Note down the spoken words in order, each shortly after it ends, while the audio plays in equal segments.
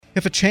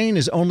If a chain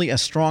is only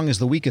as strong as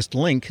the weakest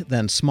link,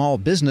 then small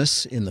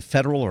business in the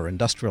federal or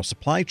industrial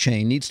supply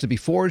chain needs to be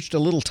forged a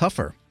little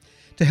tougher.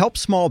 To help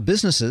small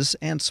businesses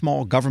and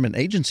small government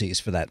agencies,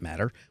 for that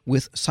matter,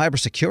 with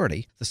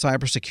cybersecurity, the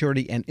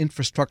Cybersecurity and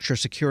Infrastructure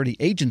Security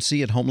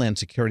Agency at Homeland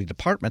Security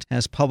Department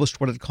has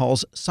published what it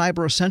calls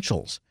Cyber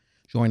Essentials.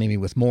 Joining me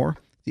with more,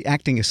 the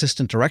Acting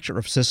Assistant Director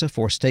of CISA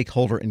for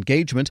Stakeholder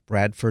Engagement,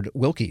 Bradford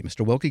Wilkie.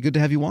 Mr. Wilkie, good to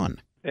have you on.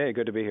 Hey,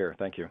 good to be here.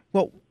 Thank you.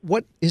 Well,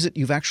 what is it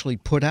you've actually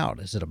put out?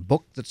 Is it a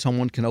book that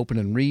someone can open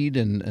and read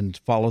and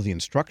follow the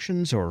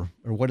instructions, or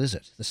what is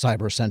it, the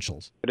Cyber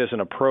Essentials? It is an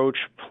approach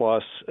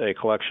plus a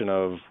collection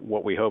of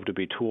what we hope to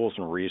be tools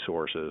and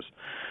resources.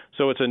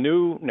 So it's a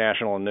new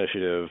national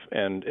initiative,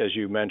 and as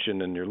you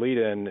mentioned in your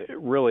lead-in,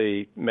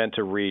 really meant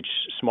to reach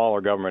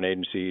smaller government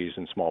agencies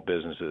and small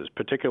businesses,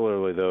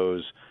 particularly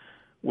those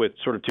with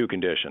sort of two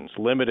conditions: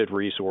 limited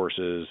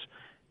resources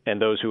and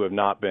those who have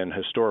not been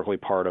historically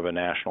part of a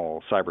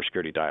national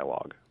cybersecurity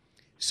dialogue.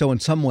 So in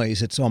some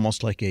ways, it's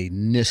almost like a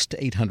NIST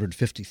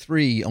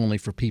 853, only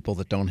for people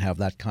that don't have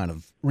that kind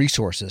of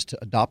resources to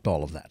adopt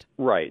all of that.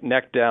 Right.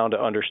 Neck down to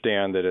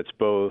understand that it's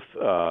both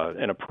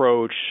an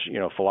approach,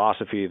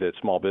 philosophy that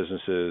small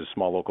businesses,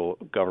 small local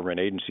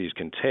government agencies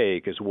can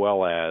take, as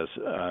well as,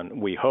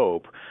 we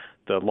hope,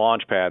 the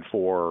launchpad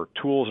for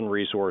tools and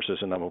resources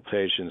and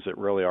implementations that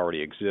really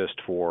already exist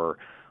for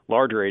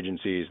larger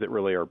agencies that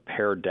really are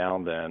pared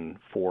down then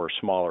for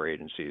smaller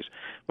agencies.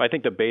 But I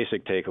think the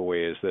basic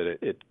takeaway is that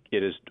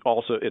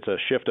it's a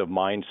shift of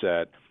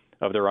mindset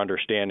of their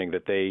understanding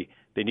that they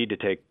need to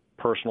take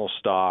personal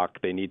stock,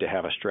 they need to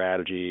have a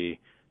strategy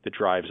that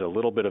drives a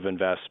little bit of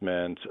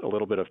investment, a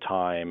little bit of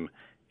time,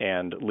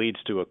 and leads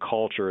to a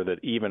culture that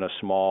even a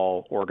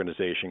small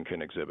organization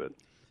can exhibit.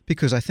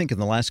 Because I think in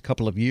the last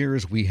couple of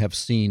years we have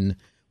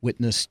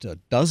witnessed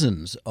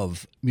dozens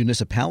of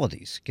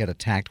municipalities get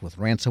attacked with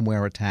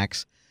ransomware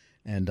attacks.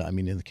 And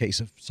in the case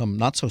of some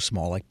not so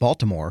small, like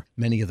Baltimore,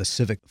 many of the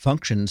civic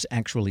functions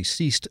actually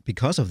ceased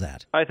because of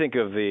that. I think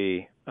of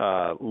the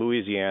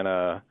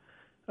Louisiana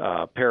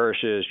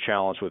parishes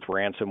challenged with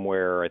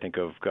ransomware. I think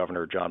of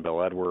Governor John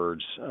Bel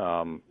Edwards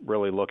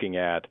really looking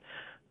at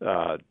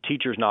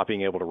teachers not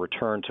being able to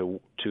return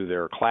to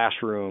their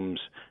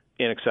classrooms,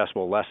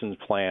 inaccessible lessons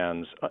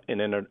plans,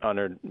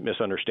 under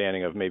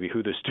misunderstanding of maybe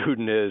who the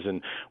student is and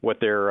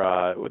what their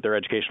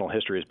educational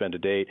history has been to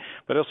date.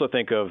 But I also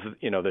think of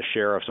the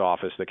sheriff's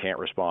office that can't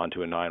respond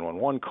to a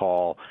 911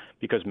 call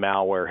because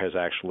malware has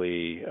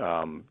actually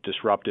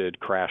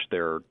crashed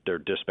their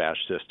dispatch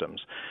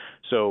systems.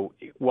 So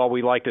while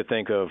we like to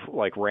think of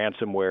like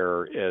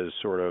ransomware as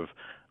sort of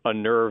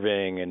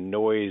unnerving and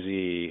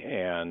noisy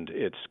and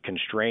it's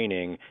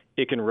constraining,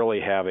 it can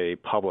really have a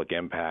public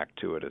impact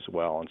to it as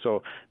well. And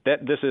so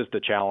this is the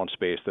challenge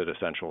space that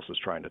Essentials is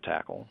trying to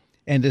tackle.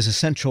 And is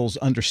Essentials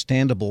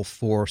understandable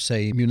for,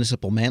 say,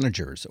 municipal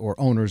managers or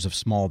owners of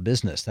small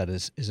business? That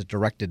is it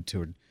directed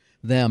to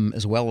them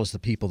as well as the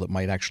people that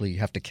might actually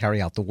have to carry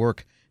out the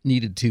work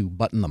needed to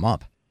button them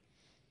up?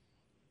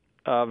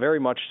 Very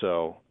much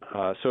so.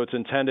 So it's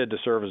intended to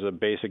serve as a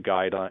basic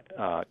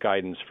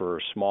guidance for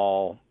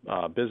small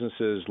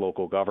businesses,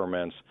 local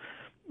governments.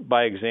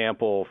 By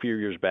example, a few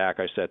years back,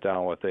 I sat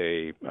down with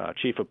a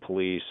chief of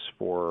police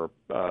for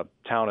a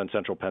town in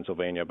central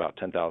Pennsylvania, about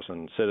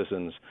 10,000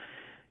 citizens.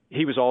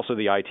 He was also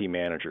the IT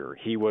manager.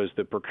 He was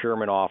the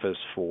procurement office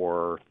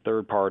for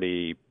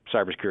third-party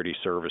cybersecurity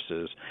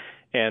services.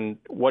 And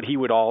what he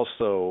would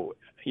also,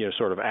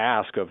 sort of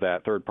ask of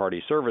that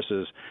third-party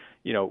services,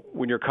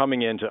 when you're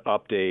coming in to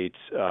update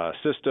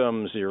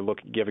systems, you're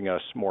giving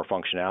us more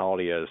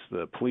functionality as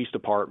the police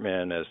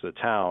department, as the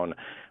town.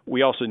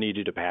 We also need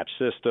you to patch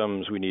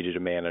systems. We need you to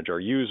manage our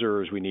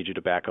users. We need you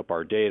to back up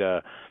our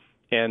data.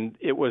 And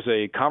it was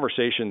a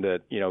conversation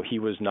that, he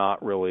was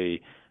not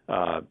really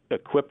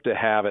equipped to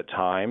have at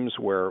times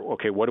where,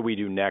 okay, what do we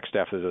do next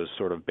after those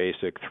sort of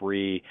basic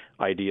three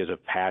ideas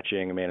of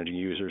patching and managing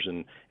users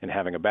and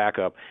having a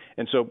backup?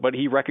 And so, but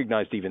he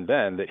recognized even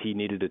then that he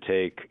needed to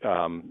take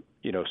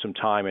some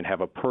time and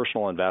have a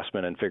personal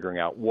investment in figuring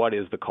out what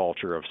is the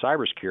culture of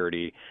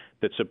cybersecurity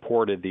that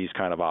supported these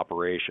kind of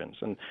operations.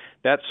 And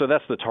that's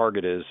the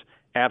target is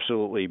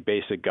absolutely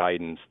basic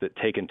guidance that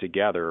taken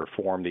together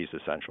form these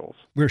essentials.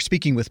 We're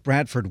speaking with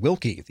Bradford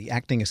Wilkie, the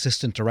Acting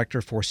Assistant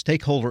Director for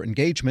Stakeholder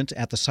Engagement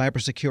at the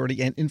Cybersecurity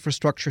and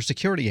Infrastructure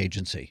Security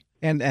Agency.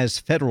 And as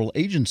federal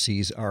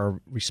agencies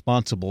are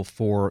responsible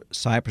for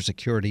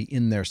cybersecurity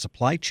in their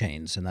supply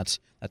chains, and that's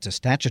a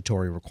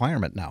statutory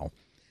requirement now,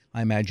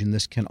 I imagine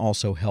this can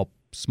also help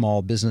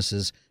small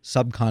businesses,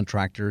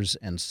 subcontractors,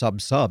 and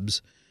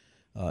subs,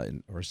 or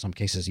in some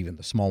cases even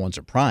the small ones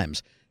are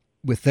primes,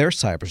 with their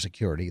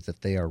cybersecurity that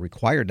they are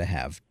required to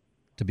have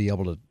to be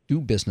able to do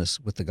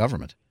business with the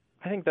government.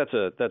 I think that's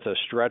a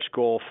stretch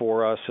goal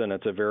for us, and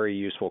it's a very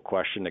useful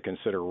question to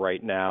consider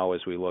right now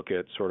as we look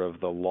at sort of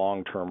the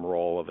long-term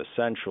role of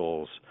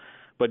Essentials.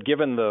 But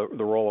given the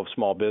role of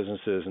small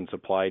businesses and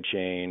supply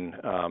chain,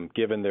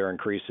 given their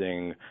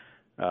increasing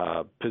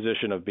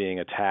position of being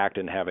attacked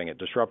and having it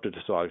disrupted to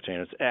supply chain,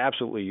 it's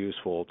absolutely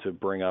useful to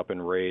bring up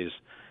and raise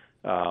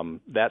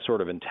that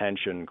sort of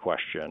intention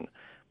question.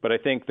 But I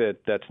think that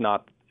that's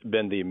not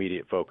been the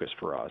immediate focus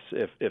for us.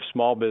 If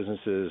small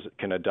businesses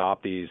can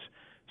adopt these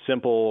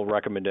simple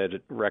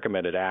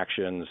recommended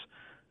actions,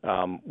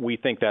 we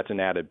think that's an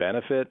added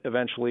benefit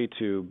eventually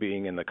to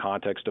being in the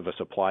context of a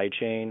supply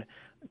chain,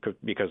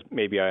 because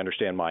maybe I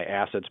understand my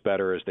assets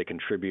better as they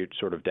contribute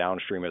sort of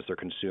downstream as they're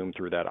consumed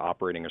through that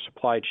operating a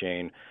supply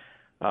chain.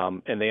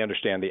 And they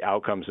understand the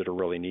outcomes that are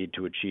really need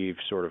to achieve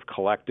sort of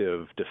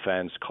collective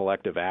defense,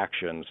 collective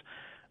actions.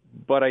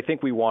 But I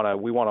think we want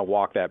to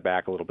walk that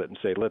back a little bit and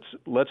say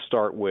let's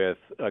start with,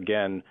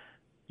 again,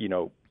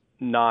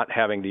 not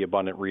having the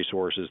abundant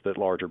resources that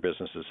larger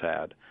businesses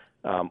had.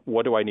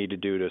 What do I need to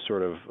do to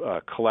sort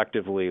of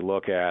collectively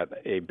look at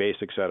a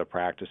basic set of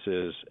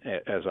practices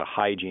as a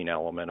hygiene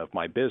element of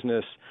my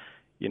business?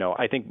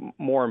 I think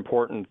more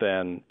important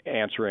than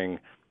answering,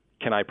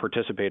 can I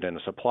participate in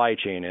a supply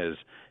chain, is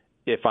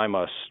if I'm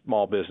a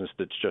small business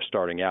that's just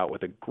starting out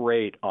with a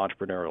great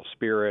entrepreneurial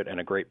spirit and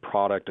a great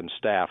product and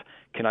staff,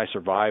 can I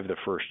survive the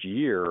first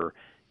year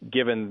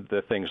given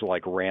the things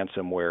like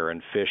ransomware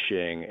and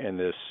phishing and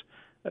this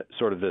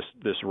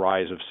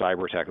rise of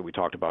cyber attack that we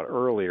talked about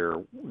earlier,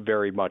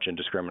 very much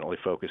indiscriminately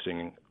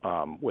focusing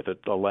with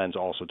a lens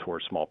also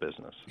towards small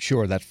business.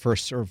 Sure, that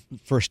first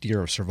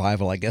year of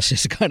survival, I guess,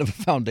 is kind of a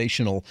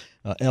foundational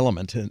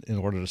element in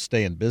order to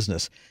stay in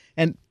business.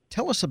 And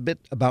tell us a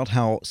bit about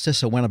how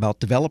CISA went about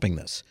developing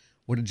this.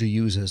 What did you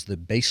use as the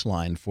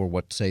baseline for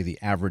what, say, the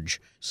average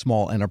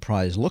small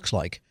enterprise looks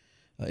like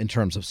in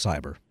terms of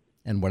cyber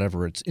and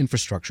whatever its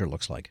infrastructure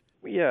looks like?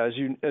 Yeah, as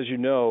you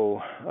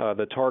know,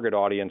 the target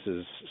audience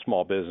is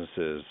small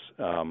businesses.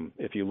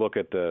 If you look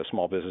at the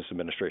Small Business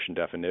Administration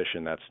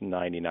definition, that's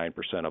 99%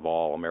 of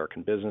all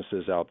American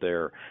businesses out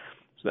there.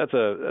 So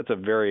that's a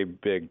very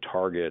big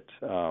target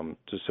to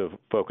sort of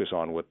focus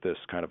on with this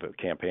kind of a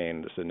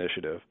campaign, this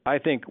initiative. I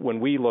think when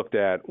we looked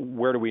at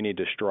where do we need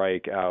to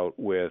strike out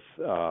with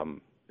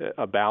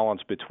a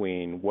balance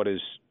between what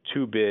is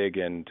too big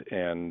and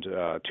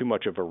too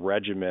much of a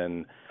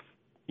regimen,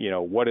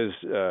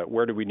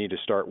 where do we need to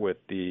start with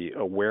the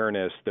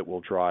awareness that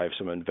will drive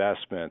some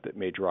investment that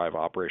may drive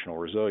operational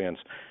resilience?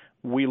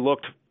 We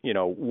looked,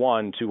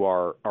 one, to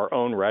our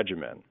own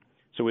regimen.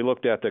 So we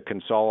looked at the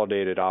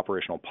consolidated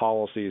operational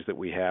policies that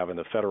we have in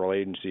the federal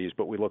agencies,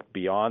 but we looked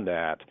beyond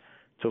that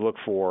to look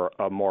for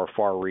a more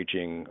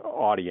far-reaching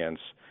audience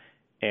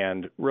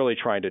and really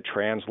trying to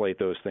translate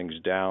those things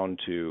down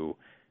to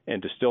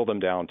and distill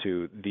them down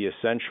to the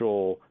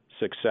essential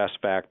success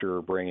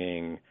factor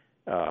bringing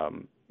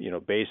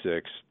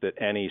basics that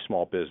any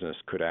small business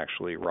could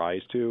actually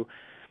rise to.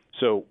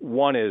 So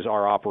one is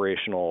our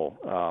operational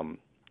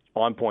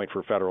on point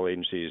for federal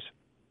agencies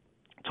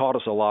taught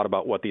us a lot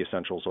about what the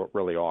essentials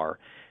really are.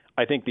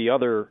 I think the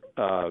other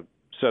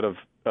set of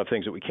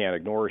things that we can't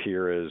ignore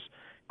here is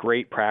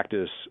great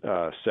practice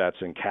sets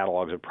and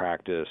catalogs of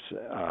practice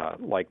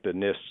like the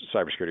NIST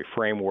cybersecurity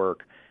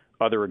framework,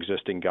 other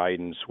existing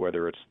guidance,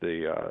 whether it's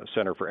the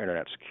Center for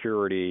Internet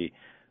Security,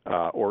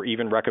 or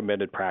even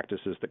recommended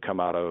practices that come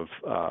out of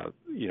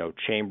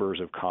chambers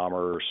of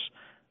commerce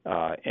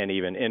and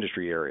even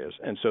industry areas.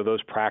 And so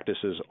those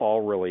practices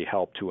all really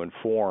help to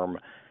inform.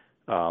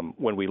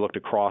 When we looked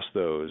across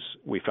those,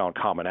 we found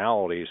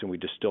commonalities and we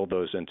distilled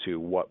those into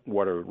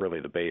what are really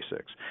the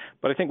basics.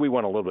 But I think we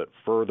went a little bit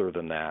further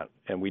than that,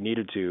 and we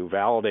needed to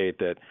validate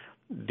that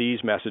these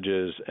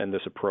messages and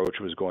this approach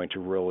was going to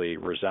really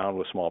resound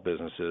with small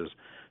businesses.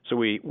 So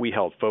we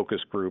held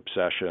focus group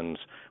sessions.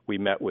 We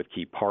met with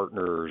key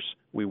partners.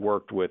 We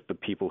worked with the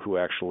people who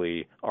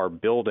actually are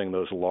building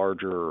those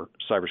larger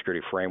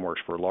cybersecurity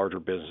frameworks for larger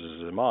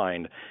businesses in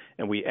mind,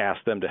 and we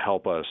asked them to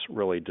help us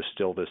really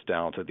distill this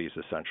down to these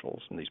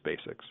essentials and these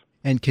basics.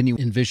 And can you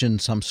envision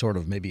some sort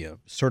of maybe a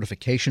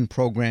certification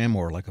program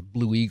or like a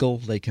Blue Eagle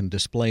they can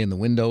display in the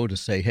window to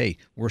say, hey,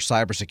 we're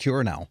cyber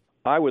secure now?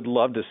 I would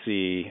love to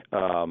see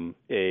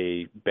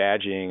a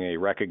badging, a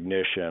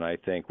recognition, I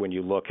think, when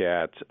you look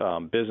at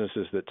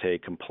businesses that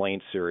take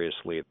complaints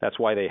seriously. That's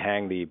why they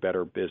hang the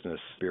Better Business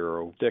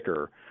Bureau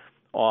sticker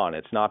on.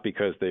 It's not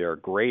because they are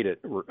great at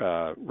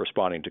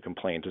responding to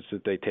complaints. It's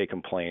that they take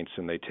complaints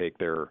and they take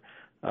their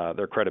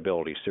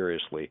credibility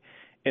seriously.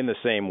 In the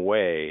same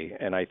way,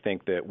 and I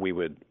think that we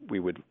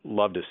would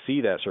love to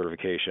see that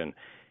certification,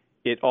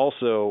 it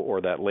also, or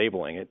that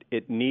labeling,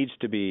 it needs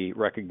to be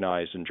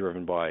recognized and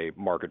driven by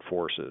market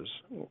forces,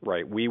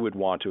 right? We would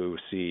want to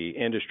see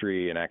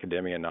industry and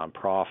academia and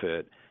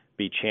nonprofit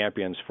be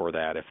champions for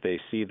that if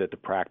they see that the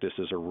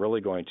practices are really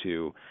going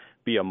to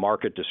be a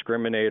market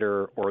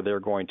discriminator, or they're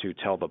going to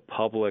tell the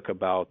public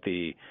about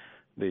the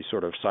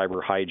sort of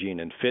cyber hygiene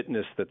and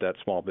fitness that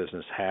small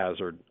business has,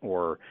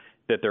 or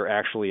that they're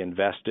actually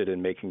invested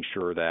in making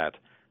sure that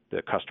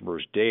the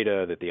customer's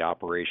data, that the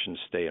operations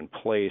stay in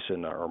place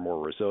and are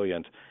more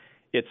resilient.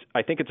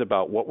 I think it's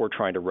about what we're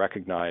trying to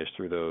recognize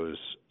through those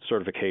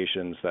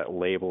certifications, that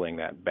labeling,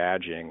 that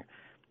badging.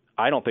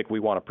 I don't think we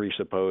want to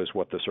presuppose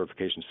what the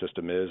certification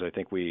system is. I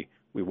think we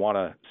want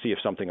to see if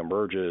something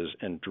emerges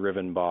and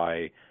driven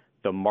by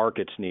the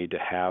market's need to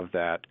have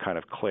that kind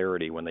of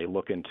clarity when they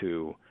look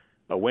into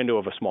a window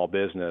of a small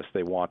business,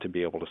 they want to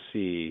be able to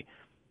see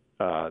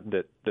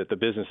that the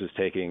business is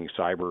taking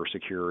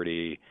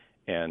cybersecurity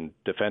and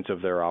defense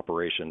of their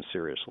operations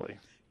seriously.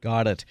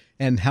 Got it.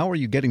 And how are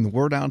you getting the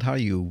word out? How are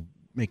you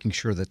making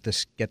sure that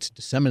this gets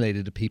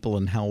disseminated to people,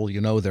 and how will you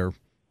know they're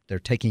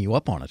taking you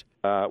up on it?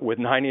 With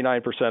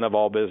 99% of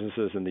all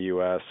businesses in the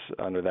U.S.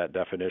 under that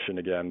definition,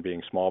 again,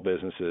 being small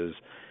businesses,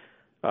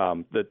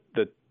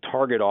 the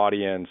target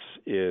audience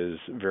is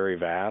very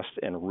vast,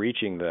 and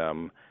reaching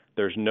them,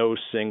 there's no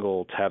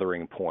single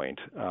tethering point.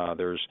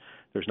 There's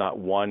not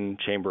one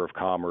chamber of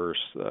commerce.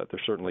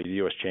 There's certainly the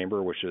U.S.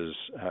 Chamber, which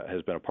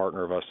has been a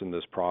partner of us in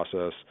this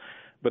process,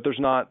 but there's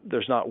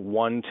not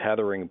one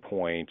tethering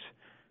point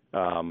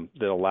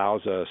that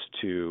allows us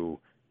to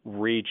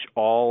reach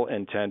all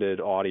intended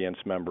audience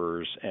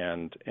members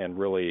and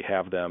really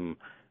have them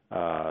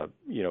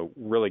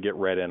really get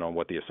read in on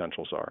what the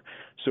essentials are.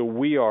 So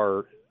we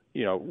are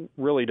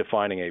really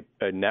defining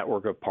a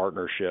network of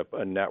partnership,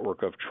 a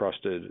network of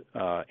trusted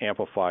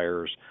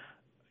amplifiers,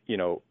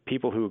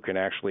 people who can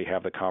actually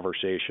have the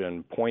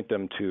conversation, point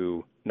them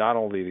to not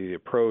only the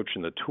approach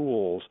and the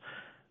tools,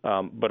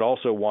 but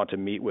also want to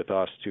meet with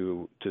us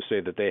to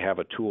say that they have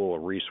a tool, a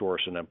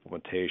resource, and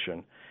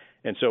implementation.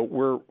 And so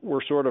we're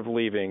sort of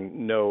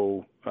leaving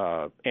no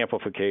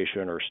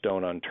amplification or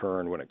stone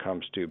unturned when it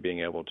comes to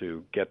being able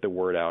to get the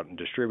word out and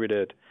distribute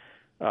it.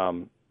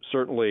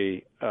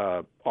 Certainly,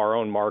 our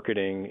own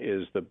marketing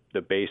is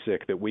the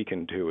basic that we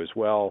can do as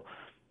well.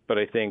 But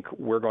I think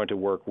we're going to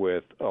work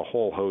with a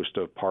whole host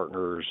of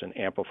partners and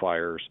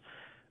amplifiers.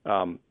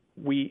 And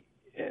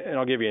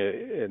I'll give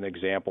you an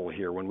example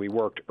here. When we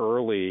worked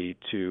early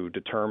to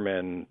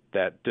determine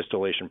that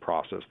distillation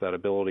process, that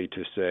ability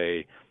to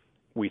say,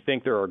 we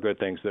think there are good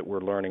things that we're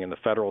learning in the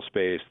federal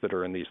space that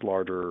are in these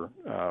larger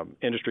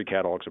industry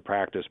catalogs of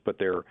practice, but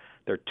they're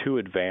too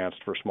advanced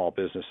for small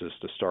businesses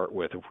to start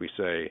with. If we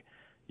say,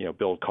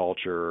 build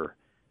culture,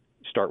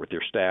 start with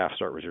your staff,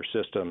 start with your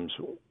systems,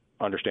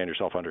 understand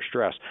yourself under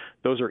stress,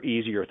 those are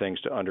easier things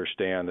to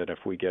understand than if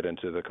we get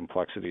into the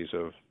complexities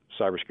of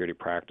cybersecurity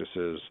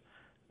practices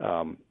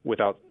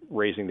without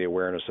raising the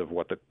awareness of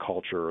what the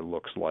culture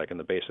looks like and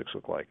the basics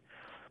look like.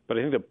 But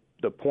I think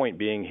the point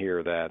being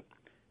here that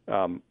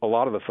a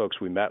lot of the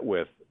folks we met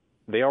with,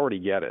 they already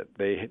get it.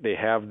 They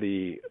have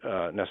the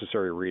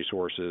necessary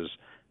resources.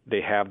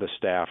 They have the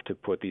staff to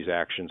put these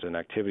actions and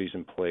activities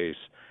in place.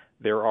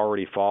 They're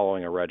already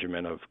following a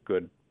regimen of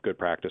good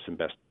practice and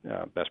best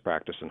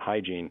practice and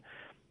hygiene.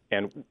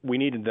 And we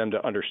needed them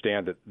to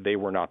understand that they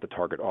were not the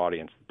target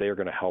audience. They are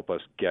going to help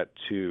us get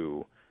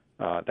to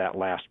that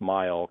last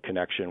mile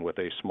connection with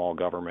a small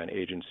government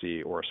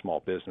agency or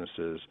small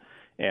businesses,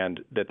 and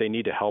that they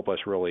need to help us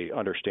really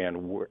understand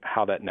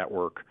how that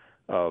network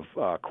of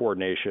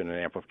coordination and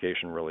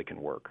amplification really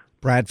can work.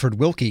 Bradford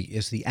Wilkie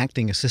is the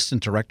Acting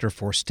Assistant Director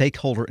for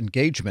Stakeholder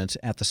Engagement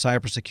at the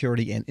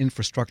Cybersecurity and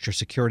Infrastructure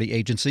Security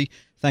Agency.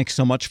 Thanks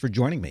so much for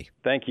joining me.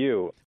 Thank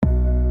you.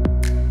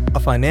 A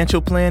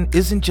financial plan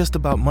isn't just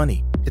about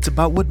money. It's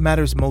about what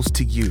matters most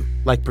to you,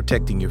 like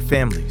protecting your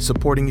family,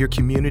 supporting your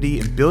community,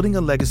 and building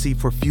a legacy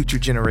for future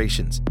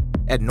generations.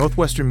 At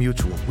Northwestern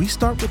Mutual, we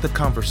start with a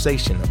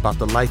conversation about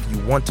the life you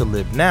want to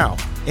live now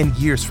and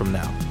years from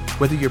now.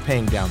 Whether you're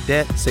paying down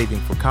debt,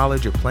 saving for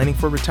college, or planning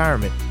for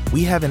retirement,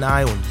 we have an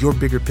eye on your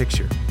bigger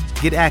picture.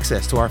 Get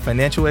access to our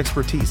financial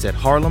expertise at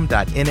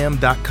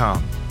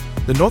harlem.nm.com.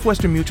 The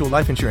Northwestern Mutual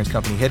Life Insurance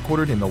Company,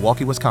 headquartered in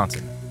Milwaukee,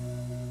 Wisconsin.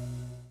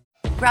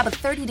 Grab a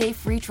 30-day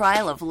free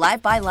trial of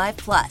Live by Live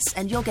Plus,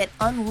 and you'll get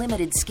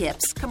unlimited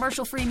skips,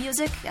 commercial-free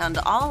music, and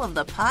all of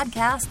the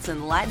podcasts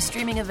and live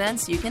streaming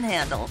events you can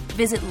handle.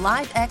 Visit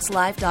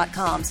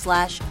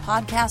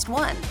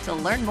livexlive.com/podcast1 to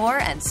learn more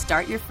and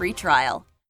start your free trial.